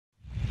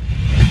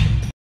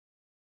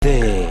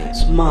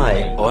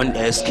Smile on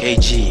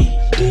SKG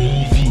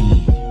TV.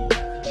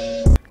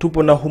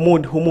 Tupo na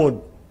HUMOUD.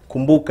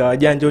 Kumbuka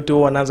wajanja wote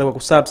wao wanaanza kwa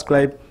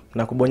kusubscribe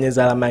na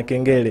kubonyeza alama ya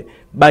kengele.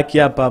 Baki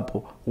hapa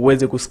hapo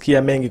uweze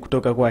kusikia mengi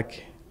kutoka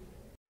kwake.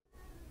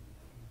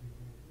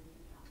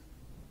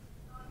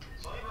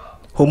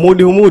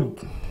 HUMOUD.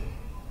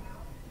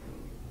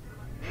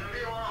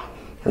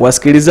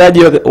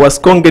 Wasikilizaji wa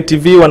SIKONGE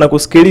TV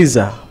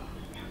wanakusikiliza.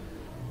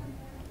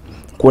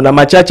 Kuna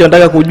machache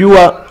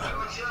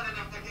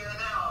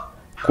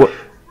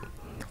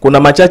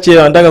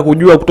wanataka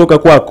kujua kutoka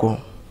kwako.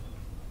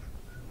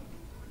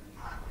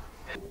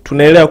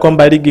 Tunaelewa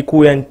kwamba ligi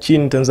kuu ya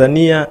nchini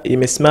Tanzania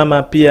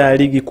imesimama, pia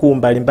ligi kuu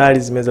mbalimbali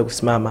zimeweza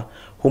kusimama.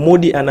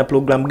 HUMOUD ana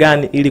program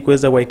gani ili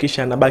kuweza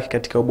kuhakikisha anabaki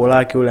katika ubora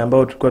wake ule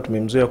ambao tulikuwa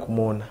tumemzoea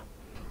kumuona?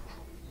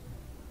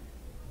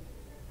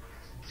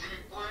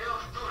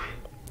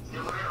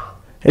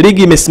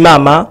 Ligi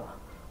imesimama,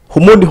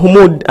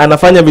 HUMOUD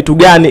anafanya vitu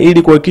gani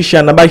ili kuhakikisha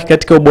anabaki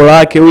katika ubora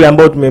wake ule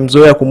ambao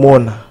tumemzoea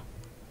kumuona?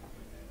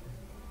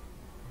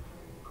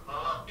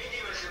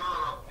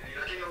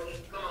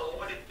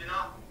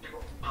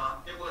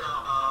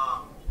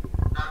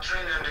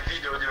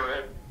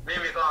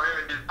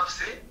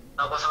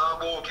 Na kwa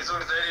sababu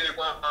kizuri zaidi ni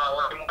kwamba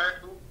walimu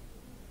wetu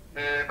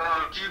kama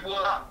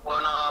Mtibwa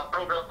wana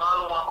program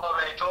maalum ambayo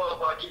wameitoa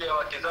kwa ajili ya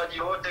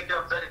wachezaji wote,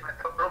 kila mchezaji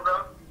katika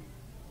program.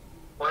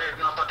 Kwa hiyo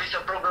tunafuatisha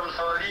program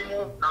za walimu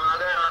na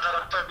nadhani nataka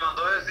kufanya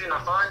mazoezi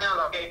nafanya,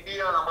 lakini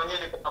pia na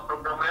mwenyewe kwa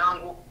programu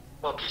yangu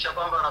kuhakikisha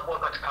kwamba anakuwa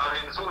katika hali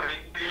nzuri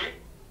ili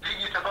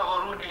ligi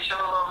itakaporudi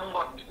inshallah Mungu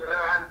akitujalia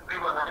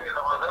karibu na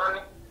Ramadhani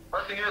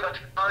basi niwe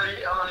katika hali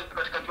ama niwe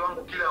katika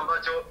kiwango kile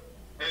ambacho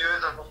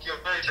niweza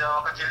kukionyesha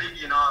wakati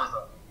ligi inaanza.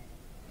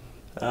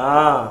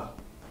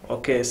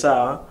 Okay,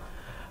 sawa.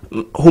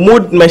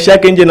 HUMOUD maisha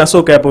yake nje na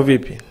soka yapo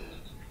vipi? Nje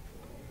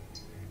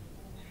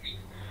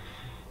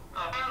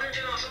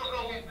na soka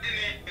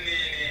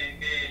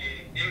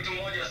ni mtu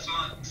mmoja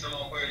smart, kusema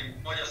kweli.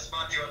 Mmoja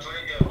smart, watu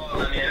wengi ambao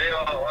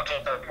wananielewa, watu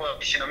watakuwa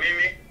ishi na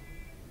mimi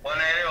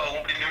wanaelewa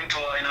HUMOUD ni mtu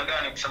wa aina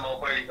gani, kusema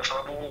kweli, kwa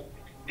sababu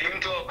ni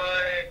mtu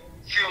ambaye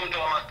sio mtu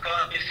wa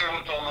maskani, sio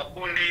mtu wa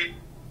makundi,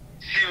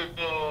 sio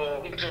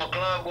mtu wa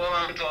klabu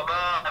ama mtu wa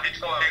baa na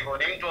vitu kama hivyo.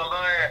 Ni mtu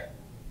ambaye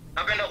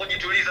napenda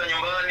kujituliza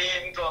nyumbani,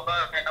 mtu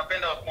ambaye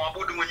napenda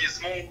kumwabudu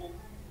Mwenyezi Mungu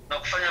na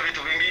kufanya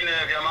vitu vingine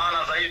vya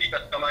maana zaidi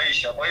katika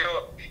maisha. Kwa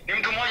hiyo ni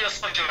mtu mmoja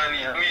sote ndani,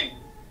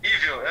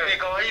 hivyo yani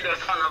kawaida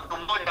sana, mtu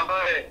mmoja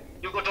ambaye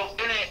yuko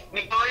tofauti,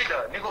 ni kawaida,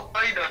 niko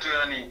kawaida tu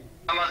yani.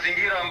 Na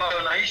mazingira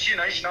ambayo naishi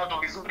na watu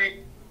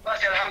vizuri,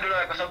 basi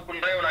alhamdulillah, kwa sababu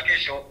kuna leo na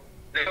kesho.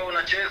 Leo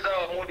unacheza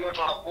HUMOUD,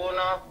 watu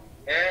wanakuona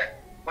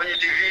kwenye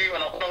TV,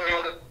 wanakuona kwenye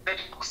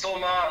magazeti,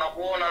 kusoma,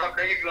 wanakuona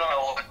labda hivi na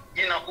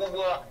jina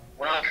kubwa,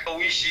 unataka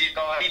uishi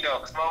kawaida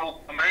kwa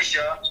sababu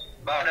maisha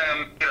baada ya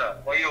mpira.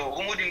 Kwa hiyo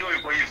HUMOUD ndio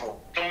yuko hivyo,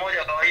 mtu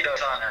mmoja kawaida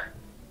sana.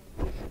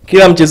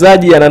 Kila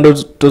mchezaji ana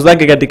ndoto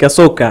zake katika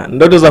soka.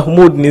 Ndoto za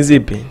HUMOUD ni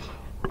zipi?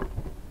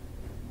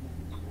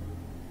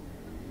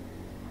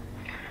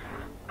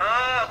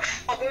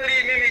 Kwa kweli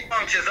mimi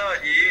kama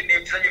mchezaji ni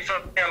mchezaji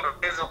fulani ambaye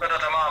hawezi kukata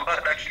tamaa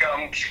mpaka dakika ya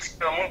mwisho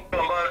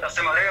ambayo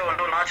atasema leo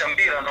ndo naacha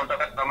mpira ndo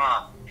nitakata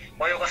tamaa.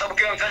 Kwa hiyo kwa sababu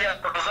kila mchezaji ana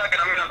ndoto zake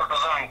na mimi na ndoto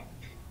zangu.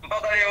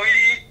 Mpaka leo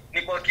hii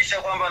ni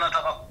kuhakikisha kwamba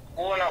nataka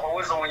kuona kwa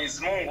uwezo wa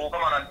Mwenyezi Mungu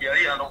kama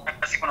ananijalia ndo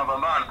kwa siku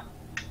napambana.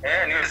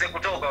 Niweze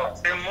kutoka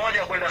sehemu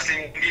moja kwenda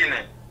sehemu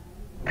nyingine.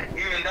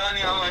 Iwe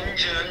ndani ama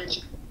nje ya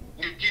nchi.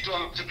 Ni kitu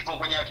ambacho kipo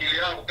kwenye akili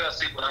yangu kila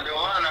siku, na ndio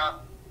maana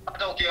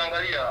hata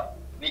ukiangalia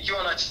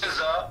nikiwa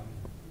nacheza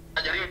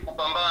najaribu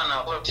kupambana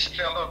kwa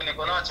kile ambacho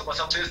niko nacho, kwa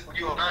sababu siwezi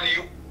kujua nani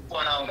yupo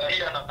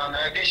anaangalia na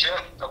anaegesha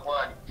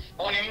itakuwaje.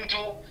 Kwa ni mtu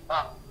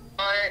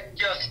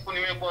kila siku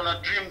nimekuwa na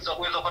dreams za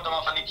kuweza kupata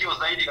mafanikio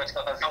zaidi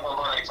katika kazi yangu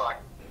ambayo naifanya.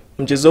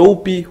 Mchezo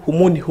upi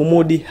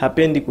HUMOUD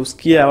hapendi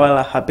kusikia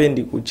wala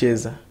hapendi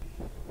kucheza?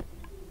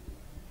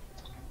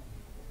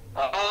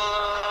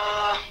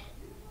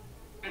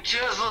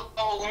 Mchezo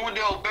HUMOUD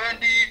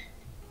haupendi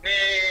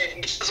ni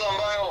mchezo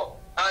ambayo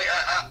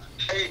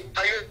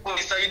haiwezi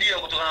kunisaidia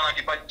kutokana na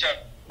kipaji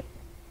changu.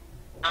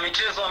 Na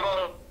michezo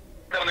ambayo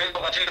unaweza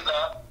kucheza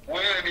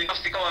wewe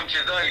binafsi kama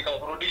mchezaji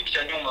ikakurudisha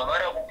nyuma,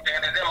 baada ya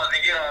kukutengenezea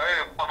mazingira ya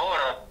wewe kuwa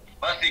bora,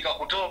 basi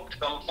ikakutoa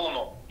katika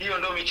mfumo. Hiyo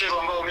ndio michezo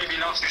ambayo mimi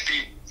binafsi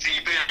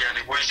siipendi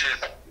yani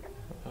kuicheza.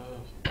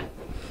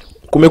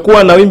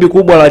 Kumekuwa na wimbi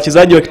kubwa la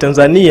wachezaji wa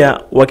Kitanzania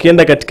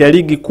wakienda katika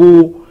ligi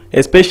kuu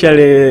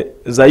especially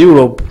za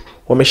Europe,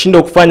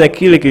 wameshindwa kufanya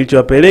kile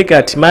kilichowapeleka,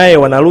 hatimaye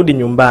wanarudi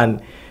nyumbani.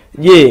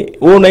 Je,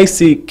 wewe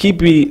unahisi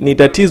kipi ni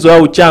tatizo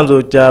au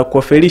chanzo cha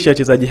kuwafelisha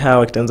wachezaji hawa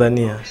wa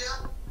Kitanzania?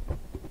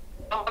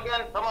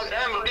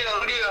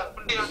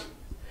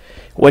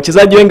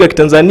 Wachezaji wengi wa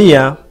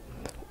Kitanzania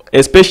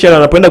especially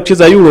wanapoenda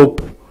kucheza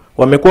Europe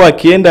wamekuwa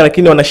wakienda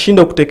lakini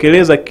wanashindwa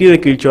kutekeleza kile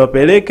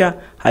kilichowapeleka,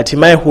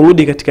 hatimaye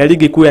hurudi katika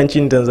ligi kuu ya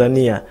nchini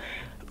Tanzania.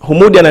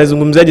 HUMOUD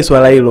anazungumzaje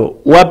swala hilo?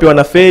 Wapi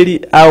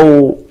wanafeli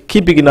au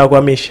kipi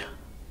kinawakwamisha?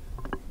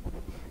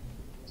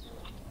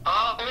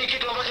 Mimi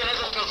kitu ambacho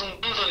naweza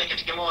kuzungumza ni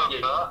kitu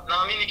kimoja.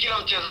 Naamini kila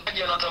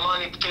mchezaji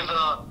anatamani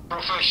kucheza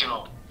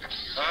professional.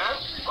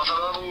 Kwa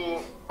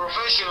sababu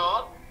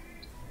professional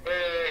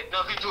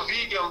na vitu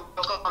vingi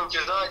kama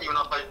mchezaji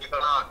unafaidika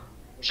navyo.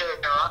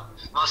 Mshaka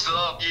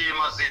maslahi,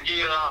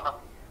 mazingira,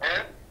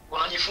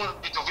 unajifunza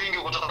vitu vingi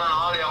kutokana na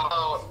wale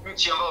ambao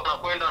nchi ambao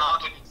unakwenda na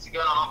watu jinsi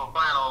gani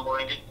wanapofanya na mambo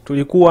mengine.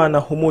 Tulikuwa na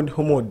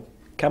HUMOUD.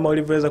 Kama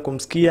ulivyoweza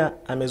kumsikia,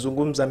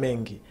 amezungumza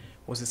mengi.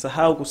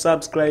 Usisahau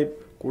kusubscribe,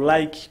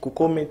 kulike,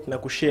 kucomment na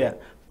kushare.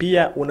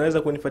 Pia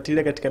unaweza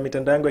kunifuatilia katika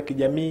mitandao yangu ya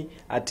kijamii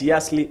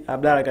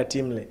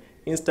 @YasliAbdallahKatimle,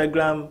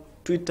 Instagram,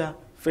 Twitter,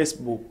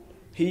 Facebook.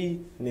 Hii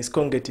ni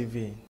SIKONGE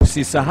TV.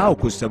 Usisahau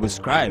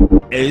kusubscribe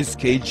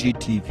SKG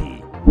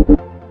TV.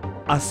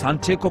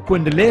 Asante kwa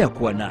kuendelea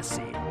kuwa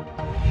nasi.